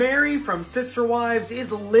Mary from Sister Wives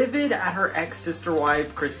is livid at her ex-sister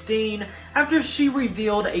wife, Christine, after she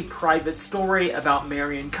revealed a private story about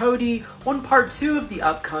Mary and Cody on part 2 of the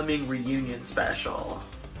upcoming reunion special.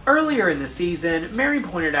 Earlier in the season, Mary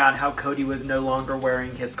pointed out how Cody was no longer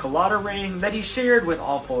wearing his colada ring that he shared with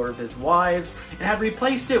all 4 of his wives and had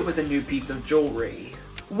replaced it with a new piece of jewelry.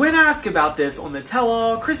 When asked about this on the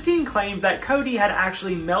tell-all, Christine claimed that Cody had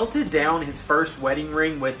actually melted down his first wedding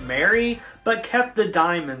ring with Mary, but kept the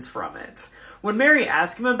diamonds from it. When Mary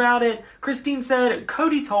asked him about it, Christine said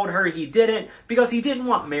Cody told her he did it because he didn't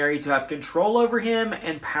want Mary to have control over him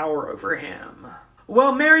and power over him.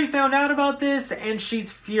 Well, Mary found out about this and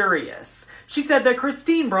she's furious. She said that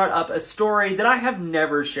Christine brought up a story that I have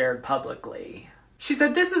never shared publicly. She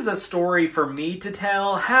said, "This is a story for me to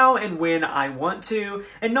tell how and when I want to,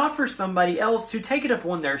 and not for somebody else to take it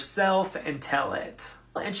upon their self and tell it."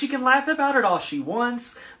 And she can laugh about it all she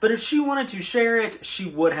wants, but if she wanted to share it, she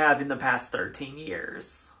would have in the past 13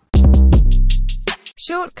 years.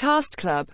 Short Cast Club